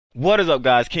What is up,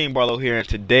 guys? King Barlow here, and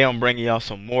today I'm bringing y'all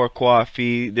some more quad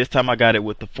feed. This time I got it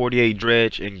with the 48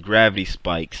 dredge and gravity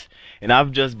spikes, and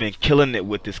I've just been killing it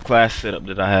with this class setup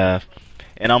that I have,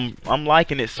 and I'm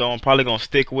liking it, so I'm probably gonna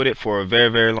stick with it for a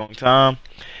very long time.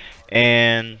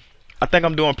 And I think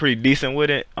I'm doing pretty decent with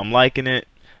it. I'm liking it.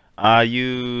 I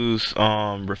use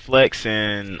reflex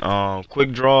and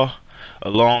quick draw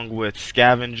along with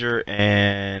scavenger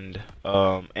and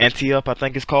anti-up, I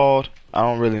think it's called. I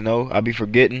don't really know, I be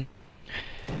forgetting.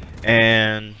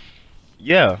 And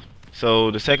yeah,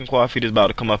 so the second quad feed is about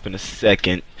to come up in a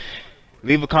second.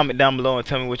 Leave a comment down below and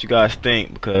tell me what you guys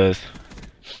think, because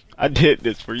I did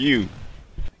this for you.